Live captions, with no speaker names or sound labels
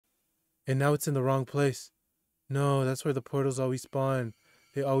And now it's in the wrong place. No, that's where the portals always spawn.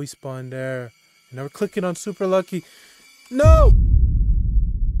 They always spawn there. And now we're clicking on super lucky. No!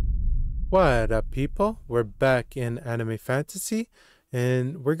 What up, people? We're back in Anime Fantasy,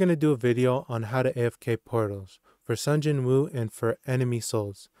 and we're going to do a video on how to AFK portals for Sun Jinwoo and for enemy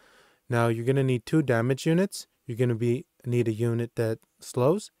souls. Now, you're going to need 2 damage units. You're going to need a unit that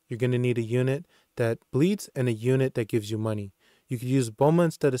slows. You're going to need a unit that bleeds and a unit that gives you money. You could use Boma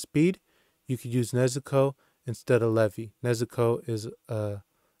instead of speed. You could use Nezuko instead of Levi. Nezuko is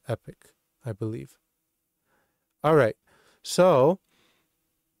epic, I believe. All right, so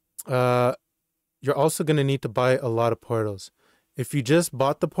you're also going to need to buy a lot of portals. If you just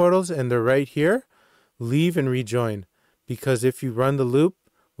bought the portals and they're right here, leave and rejoin. Because if you run the loop,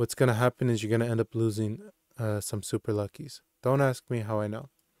 what's going to happen is you're going to end up losing some super luckies. Don't ask me how I know.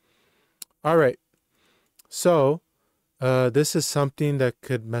 All right. So this is something that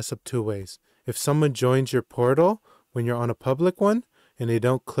could mess up 2 ways. If someone joins your portal when you're on a public one and they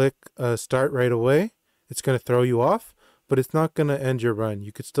don't click start right away, it's going to throw you off. But it's not going to end your run.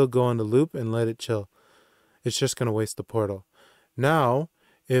 You could still go on the loop and let it chill. It's just going to waste the portal. Now,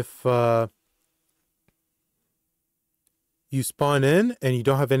 if you spawn in and you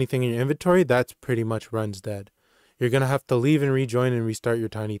don't have anything in your inventory, that's pretty much run's dead. You're going to have to leave and rejoin and restart your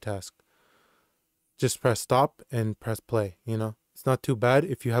tiny task. Just press stop and press play, you know. It's not too bad.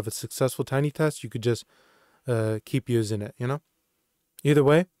 If you have a successful tiny task, you could just keep using it, you know. Either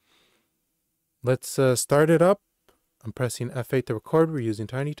way, let's start it up. I'm pressing F8 to record. We're using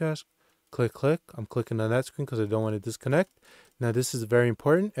Tiny Task. Click, click. I'm clicking on that screen because I don't want to disconnect. Now, this is very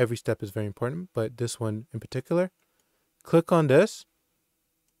important. Every step is very important, but this one in particular. Click on this.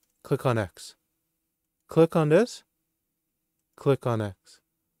 Click on X. Click on this. Click on X.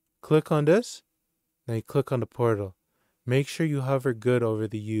 Click on this. Now you click on the portal. Make sure you hover good over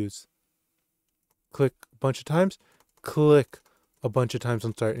the U's. Click a bunch of times. Click a bunch of times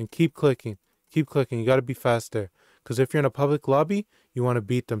on start and keep clicking. Keep clicking. You got to be faster. Because if you're in a public lobby, you want to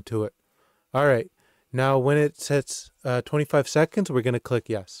beat them to it. All right. Now, when it sets 25 seconds, we're going to click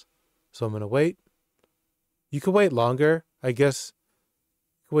yes. So I'm going to wait. You could wait longer. I guess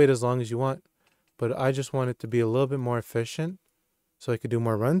you can wait as long as you want. But I just want it to be a little bit more efficient so I could do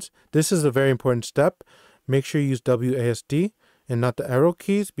more runs. This is a very important step. Make sure you use WASD and not the arrow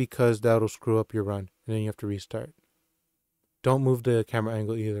keys because that'll screw up your run. And then you have to restart. Don't move the camera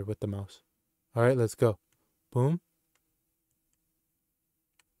angle either with the mouse. All right, let's go. Boom.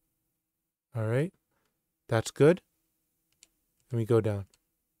 All right, that's good. And we go down.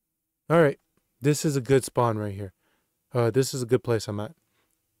 All right, this is a good spawn right here. This is a good place I'm at.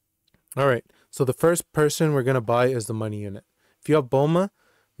 All right, so the first person we're going to buy is the money unit. If you have Boma,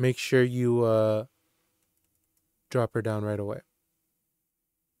 make sure you drop her down right away.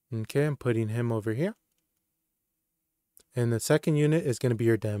 Okay, I'm putting him over here. And the second unit is going to be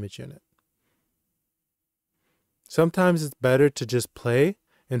your damage unit. Sometimes it's better to just play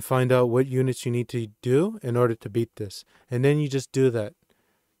and find out what units you need to do in order to beat this. And then you just do that.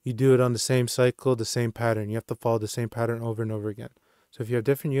 You do it on the same cycle, the same pattern. You have to follow the same pattern over and over again. So if you have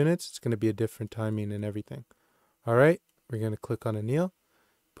different units, it's going to be a different timing and everything. All right, we're going to click on Anil,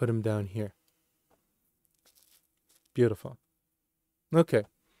 put him down here. Beautiful. Okay.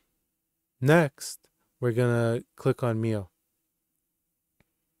 Next, we're going to click on Mio.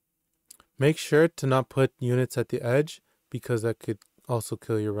 Make sure to not put units at the edge because that could also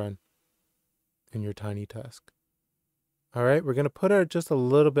kill your run in your tiny task. All right, we're going to put her just a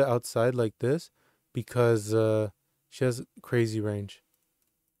little bit outside like this because she has crazy range.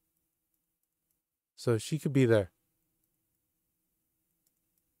 So she could be there.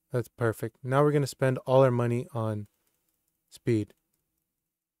 That's perfect. Now we're going to spend all our money on speed.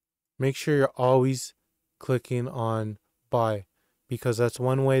 Make sure you're always clicking on buy because that's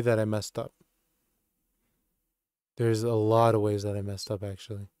one way that I messed up. There's a lot of ways that I messed up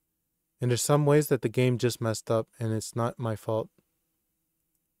actually. And there's some ways that the game just messed up and it's not my fault.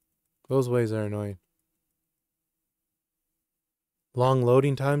 Those ways are annoying. Long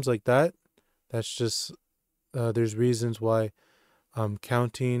loading times like that, that's just, there's reasons why I'm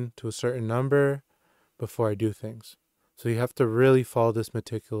counting to a certain number before I do things. So you have to really follow this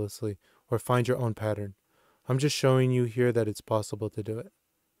meticulously or find your own pattern. I'm just showing you here that it's possible to do it.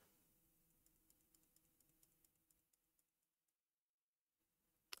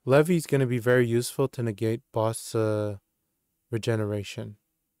 Levy is going to be very useful to negate boss regeneration.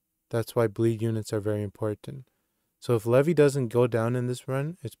 That's why bleed units are very important. So if Levy doesn't go down in this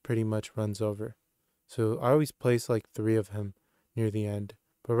run, it pretty much runs over. So I always place like 3 of him near the end.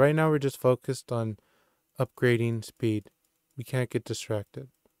 But right now we're just focused on upgrading speed. We can't get distracted.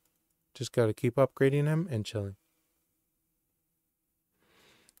 Just got to keep upgrading him and chilling.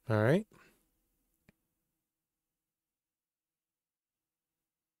 All right.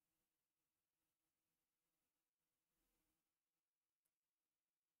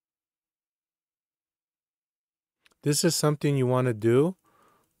 This is something you want to do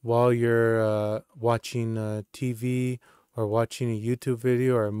while you're watching TV or watching a YouTube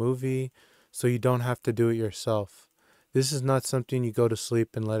video or a movie, so you don't have to do it yourself. This is not something you go to sleep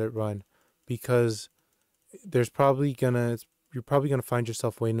and let it run, because you're probably gonna find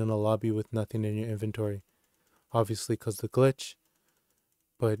yourself waiting in a lobby with nothing in your inventory, obviously because the glitch.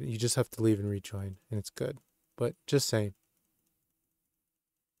 But you just have to leave and rejoin, and it's good. But just saying.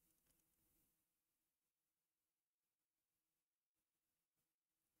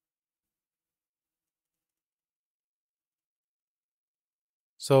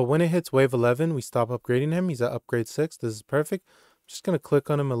 So when it hits wave 11, we stop upgrading him. He's at upgrade 6. This is perfect. I'm just going to click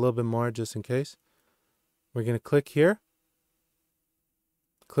on him a little bit more just in case. We're going to click here.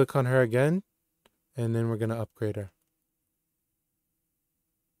 Click on her again. And then we're going to upgrade her.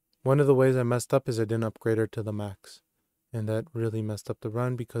 One of the ways I messed up is I didn't upgrade her to the max. And that really messed up the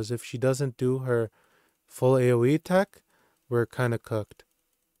run, because if she doesn't do her full AoE attack, we're kind of cooked.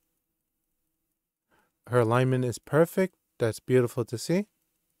 Her alignment is perfect. That's beautiful to see.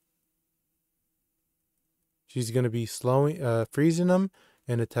 She's going to be freezing them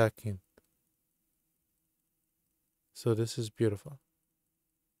and attacking. So this is beautiful.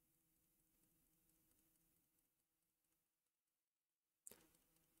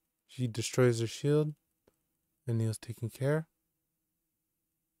 She destroys her shield, and Neil's taking care.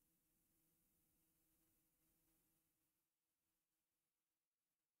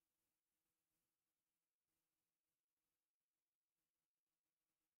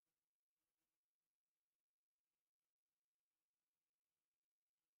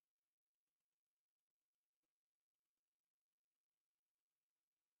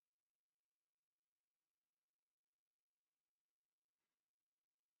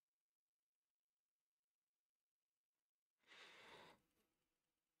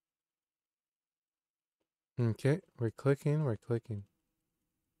 Okay, we're clicking.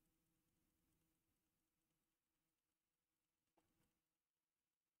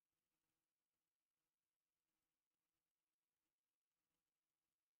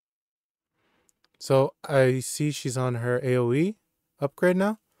 So I see she's on her AoE upgrade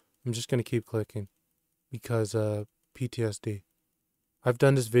now. I'm just going to keep clicking because PTSD. I've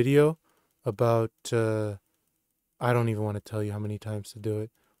done this video about, I don't even want to tell you how many times to do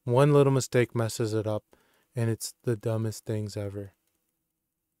it. One little mistake messes it up, and it's the dumbest things ever.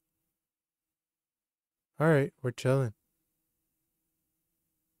 All right, we're chilling.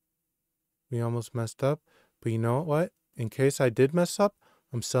 We almost messed up, but you know what? In case I did mess up,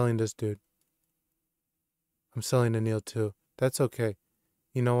 I'm selling this dude. I'm selling Anil too. That's okay.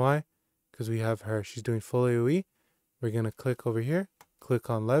 You know why? Because we have her. She's doing full AoE. We're going to click over here. Click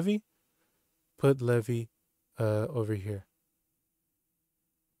on Levy. Put Levy over here.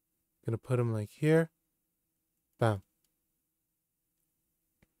 Going to put him like here. Bam.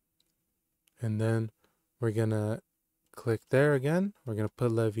 And then we're going to click there again. We're going to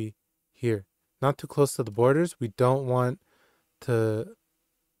put Levy here. Not too close to the borders. We don't want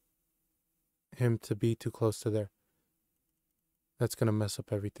him to be too close to there. That's going to mess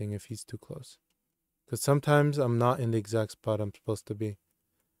up everything if he's too close. Because sometimes I'm not in the exact spot I'm supposed to be.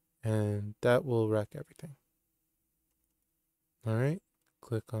 And that will wreck everything. All right.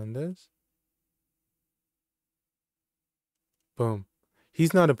 Click on this. Boom.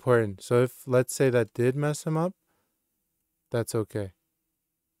 He's not important. So if, let's say, that did mess him up, that's okay.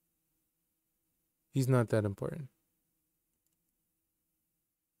 He's not that important.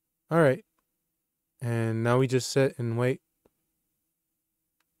 All right. And now we just sit and wait.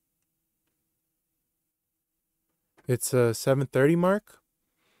 It's a 7:30 mark.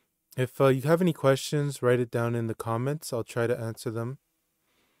 If you have any questions, write it down in the comments. I'll try to answer them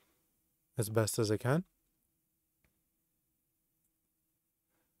as best as I can.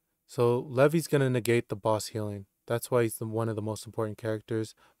 So Levy's going to negate the boss healing. That's why he's one of the most important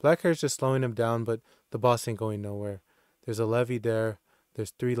characters. Blackhair's just slowing him down, but the boss ain't going nowhere. There's a Levy there.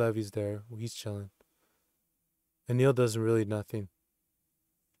 There's 3 Levies there. He's chilling. And Neil does really nothing.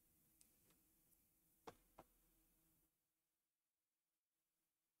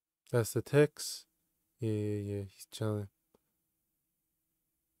 That's the ticks. Yeah. He's chilling.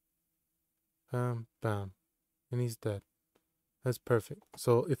 Bam, bam. And he's dead. That's perfect.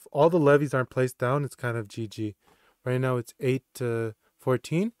 So if all the levies aren't placed down, it's kind of GG. Right now it's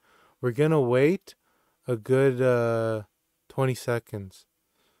 8-14. We're going to wait a good 20 seconds.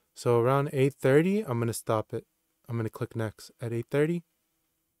 So around 8:30, I'm going to stop it. I'm going to click next at 8:30.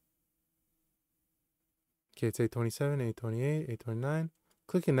 Okay, it's 8:27, 8:28, 8:29.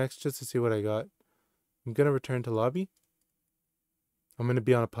 Clicking next just to see what I got. I'm going to return to lobby. I'm going to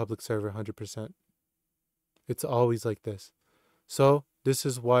be on a public server 100%. It's always like this. So this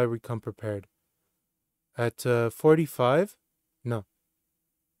is why we come prepared. At 45, no.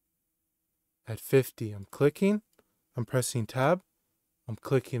 At 50, I'm clicking. I'm pressing tab. I'm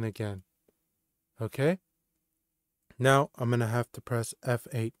clicking again. Okay? Now I'm going to have to press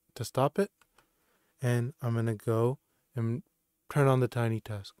F8 to stop it. And I'm going to go and turn on the tiny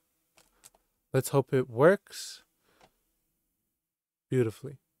task. Let's hope it works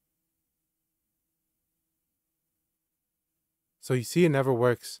beautifully. So you see it never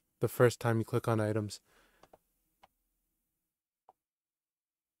works the first time you click on items.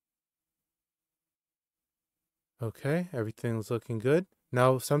 Okay, everything's looking good.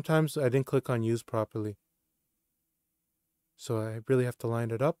 Now, sometimes I didn't click on use properly. So I really have to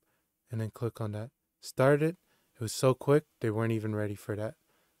line it up and then click on that. Start it. It was so quick, they weren't even ready for that.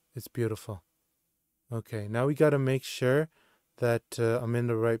 It's beautiful. Okay, now we got to make sure that I'm in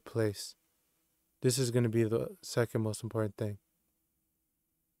the right place. This is going to be the second most important thing.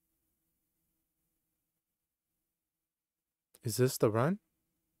 Is this the run?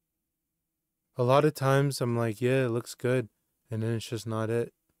 A lot of times I'm like, yeah, it looks good. And then it's just not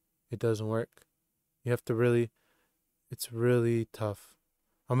it. It doesn't work. You have to really, it's really tough.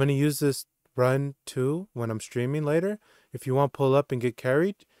 I'm going to use this run too when I'm streaming later. If you want to pull up and get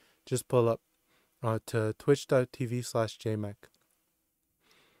carried, just pull up to twitch.tv/JEYMAK.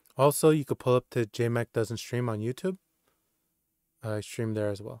 Also, you could pull up to JEYMAK Doesn't Stream on YouTube. I stream there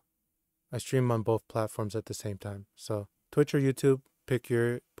as well. I stream on both platforms at the same time. So Twitch or YouTube, pick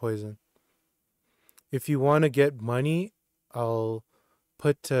your poison. If you want to get money, I'll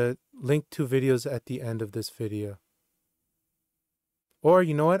put link to videos at the end of this video. Or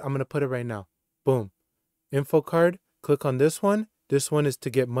you know what? I'm going to put it right now. Boom. Info card. Click on this one. This one is to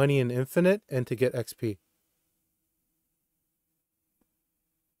get money in Infinite and to get XP.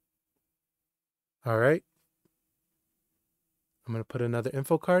 All right. I'm going to put another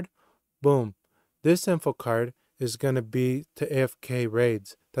info card. Boom. This info card is going to be to AFK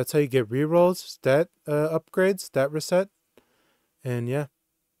raids. That's how you get rerolls, stat upgrades, stat reset. And yeah.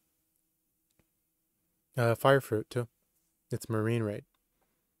 Fire fruit too. It's marine raid.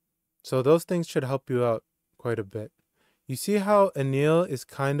 So those things should help you out quite a bit. You see how Anil is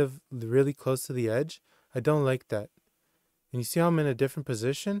kind of really close to the edge? I don't like that. And you see how I'm in a different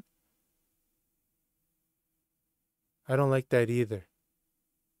position? I don't like that either.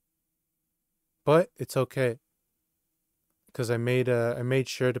 But it's okay. Because I made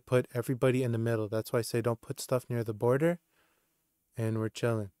sure to put everybody in the middle. That's why I say don't put stuff near the border. And we're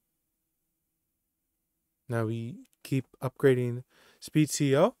chilling. Now we keep upgrading Speed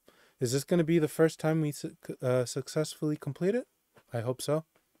CO. Is this going to be the first time we successfully complete it? I hope so.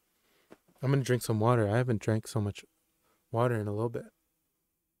 I'm going to drink some water. I haven't drank so much water in a little bit.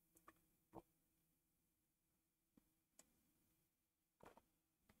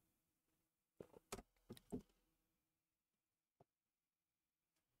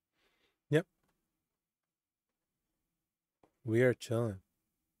 Yep. We are chilling.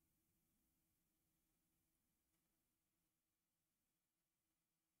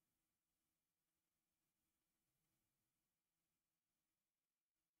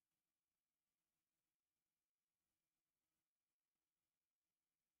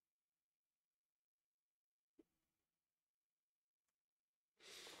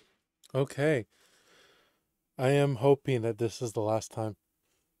 Okay. I am hoping that this is the last time.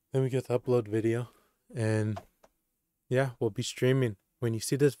 Then we get to upload video. And yeah, we'll be streaming. When you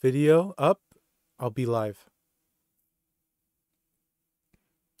see this video up, I'll be live.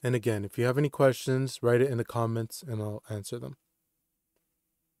 And again, if you have any questions, write it in the comments and I'll answer them.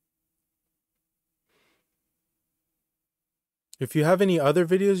 If you have any other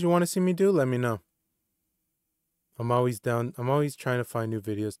videos you want to see me do, let me know. I'm always down. I'm always trying to find new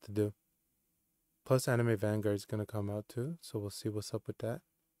videos to do. Plus, Anime Vanguard is going to come out too, so we'll see what's up with that.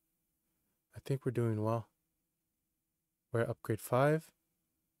 I think we're doing well. We're at upgrade 5.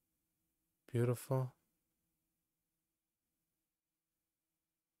 Beautiful.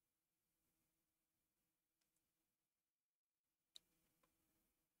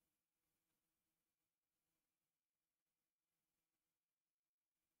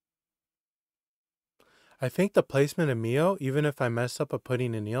 I think the placement of Mio, even if I mess up of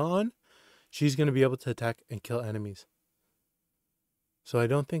putting Anil on, she's going to be able to attack and kill enemies. So I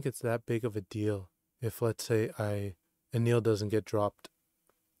don't think it's that big of a deal if, let's say, Anil doesn't get dropped.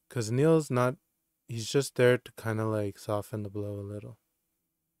 Because Neil's not, he's just there to kind of like soften the blow a little.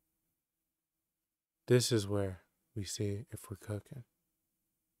 This is where we see if we're cooking.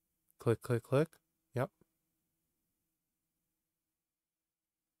 Click, click, click. Yep.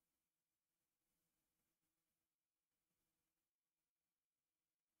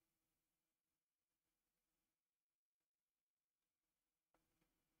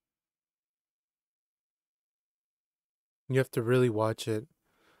 You have to really watch it.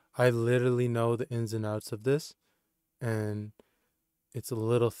 I literally know the ins and outs of this, and it's the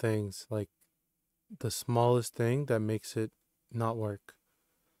little things like the smallest thing that makes it not work.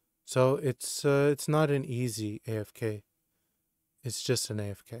 So it's not an easy AFK. It's just an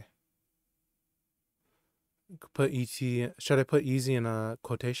AFK. Put ET. Should I put easy in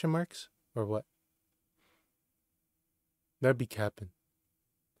quotation marks or what? That'd be capping.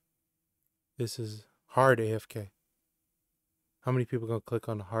 This is hard AFK. How many people gonna click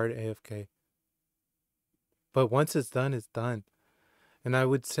on hard AFK? But once it's done, it's done. And I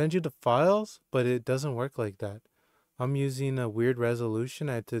would send you the files, but it doesn't work like that. I'm using a weird resolution.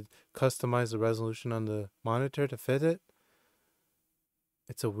 I had to customize the resolution on the monitor to fit it.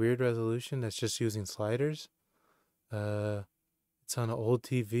 It's a weird resolution that's just using sliders. It's on an old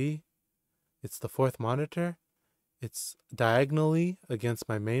TV. It's the fourth monitor. It's diagonally against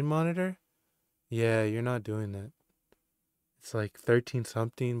my main monitor. Yeah, you're not doing that. It's like 13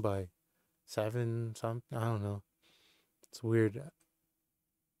 something by 7 something. I don't know. It's weird.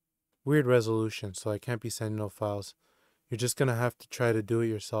 Weird resolution, so I can't be sending no files. You're just gonna have to try to do it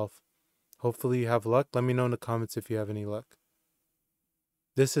yourself. Hopefully you have luck. Let me know in the comments if you have any luck.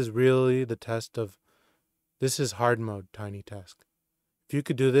 This is really the test of, this is hard mode tiny task. If you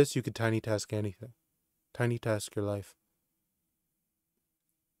could do this, you could tiny task anything. Tiny task your life.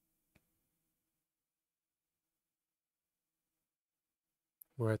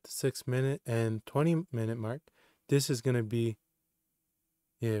 We're at the 6 minute and 20 minute mark. This is going to be,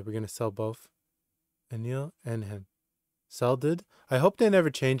 yeah, we're going to sell both. Anil and him. Selded. I hope they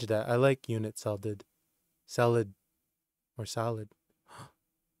never change that. I like unit selded. Salad. Or salad.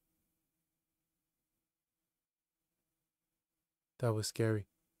 That was scary.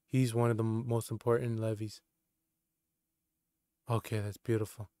 He's one of the most important levies. Okay, that's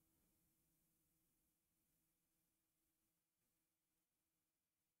beautiful.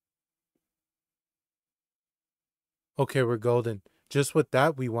 Okay, we're golden. Just with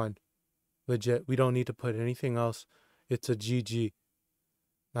that, we won. Legit. We don't need to put anything else. It's a GG.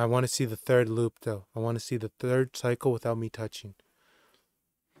 I want to see the third loop, though. I want to see the third cycle without me touching.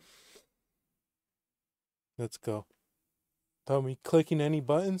 Let's go. Without me clicking any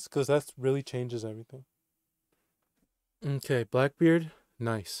buttons, because that really changes everything. Okay, Blackbeard.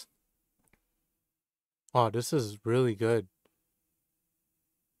 Nice. Oh, this is really good.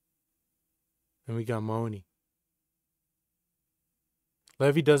 And we got Moni.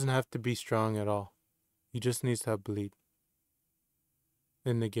 Levy doesn't have to be strong at all. He just needs to have bleed.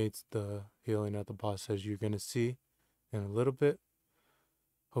 It negates the healing at the boss, as you're going to see in a little bit.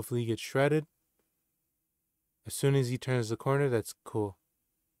 Hopefully he gets shredded. As soon as he turns the corner, that's cool.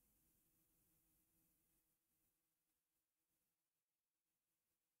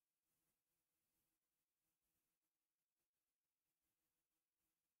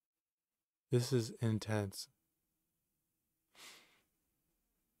 This is intense.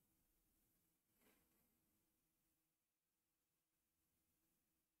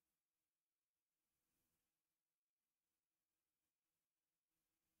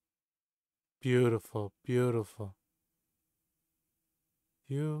 Beautiful, beautiful.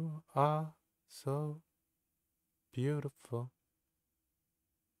 You are so beautiful.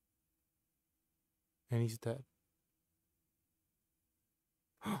 And he's dead.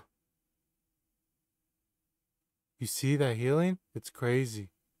 You see that healing? It's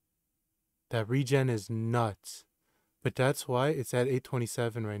crazy. That regen is nuts. But that's why it's at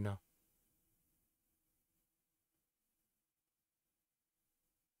 827 right now.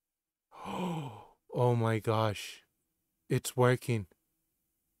 Oh my gosh. It's working.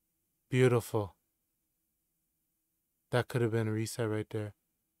 Beautiful. That could have been a reset right there.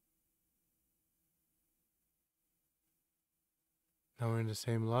 Now we're in the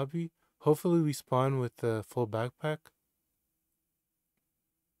same lobby. Hopefully we spawn with the full backpack.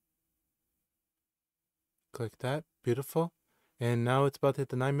 Click that. Beautiful. And now it's about to hit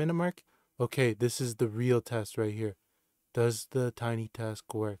the 9-minute mark. Okay, this is the real test right here. Does the tiny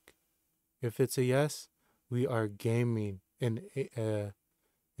task work? If it's a yes, we are gaming in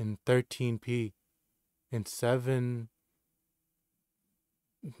 13p, in 711p.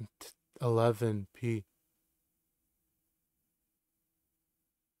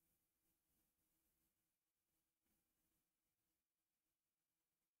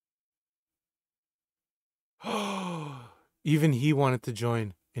 Even he wanted to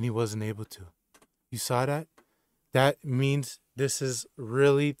join and he wasn't able to. You saw that? That means this is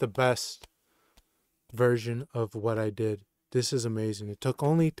really the best version of what I did. This is amazing. It took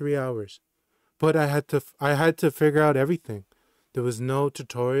only 3 hours. But I had to figure out everything. There was no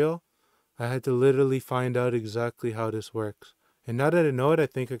tutorial. I had to literally find out exactly how this works. And now that I know it, I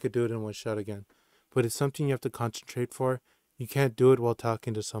think I could do it in one shot again. But it's something you have to concentrate for. You can't do it while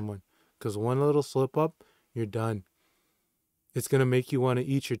talking to someone. Because one little slip up, you're done. It's going to make you want to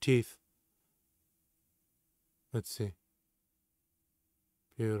eat your teeth. Let's see.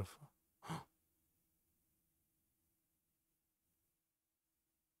 Beautiful.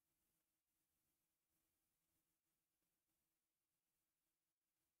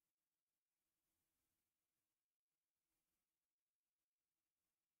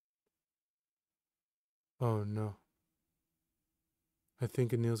 Oh no. I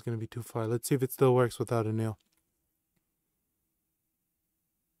think a nail's going to be too far. Let's see if it still works without a nail.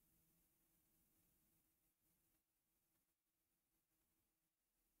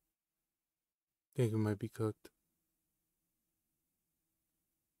 I think it might be cooked.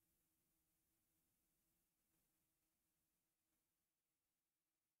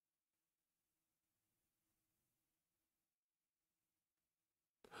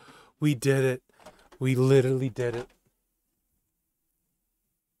 We did it. We literally did it.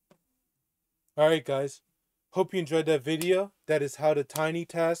 Alright guys. Hope you enjoyed that video. That is how to tiny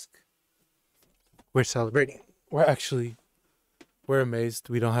task. We're celebrating. We're amazed.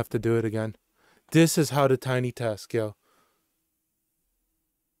 We don't have to do it again. This is how to tiny task, yo.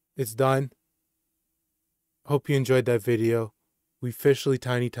 It's done. Hope you enjoyed that video. We officially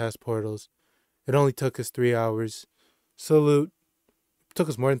tiny task portals. It only took us 3 hours. Salute. It took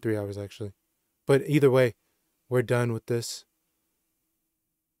us more than 3 hours actually. But either way, we're done with this.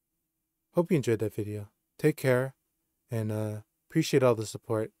 Hope you enjoyed that video. Take care and appreciate all the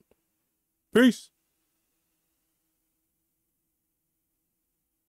support. Peace.